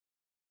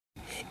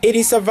It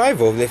is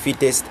survival of the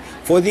fittest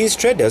for these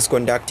traders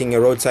conducting a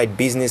roadside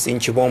business in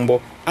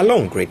Chivombo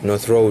along Great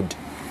North Road.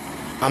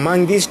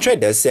 Among these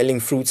traders selling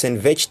fruits and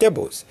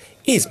vegetables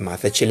is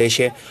Martha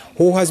Chileshe,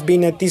 who has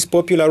been at this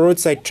popular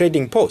roadside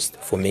trading post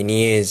for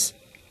many years.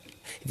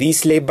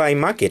 This lay-by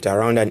market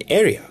around an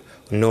area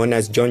known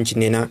as John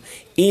Chinena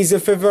is a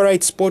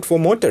favorite spot for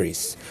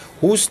motorists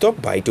who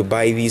stop by to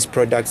buy these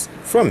products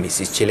from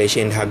Mrs.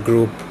 Chileshe and her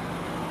group.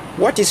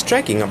 What is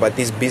striking about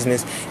this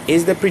business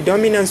is the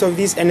predominance of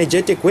these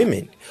energetic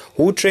women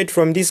who trade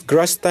from this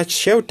grass-thatched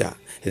shelter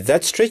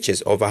that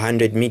stretches over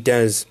 100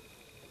 meters.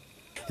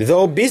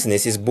 Though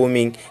business is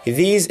booming,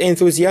 these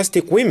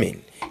enthusiastic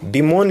women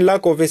bemoan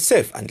lack of a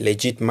safe and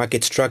legit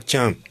market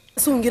structure.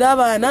 Sungira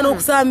abana no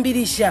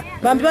kusambirisha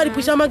bambi bali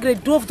pusha ma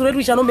grade 12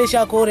 tuletwisha no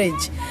mesha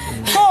college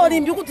so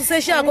limbi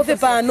kutusesha kofe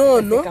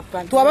panono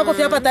tuwabako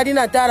fya patali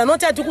na tara no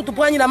cha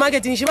tukutupwanyira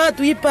market nshima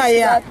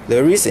tuipaya.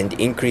 The recent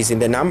increase in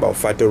the number of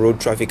fatal road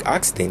traffic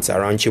accidents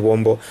around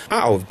Chivombo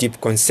are of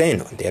deep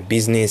concern on their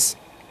business.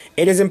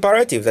 It is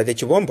imperative that the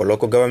Chivombo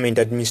local government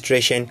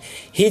administration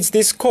heeds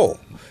this call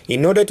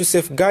in order to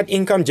safeguard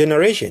income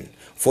generation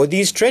for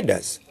these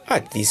traders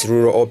at this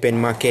rural open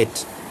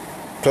market.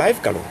 Clive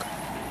Kalunga,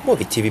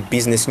 Muvi TV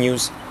Business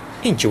News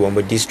in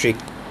Chivombo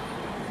District.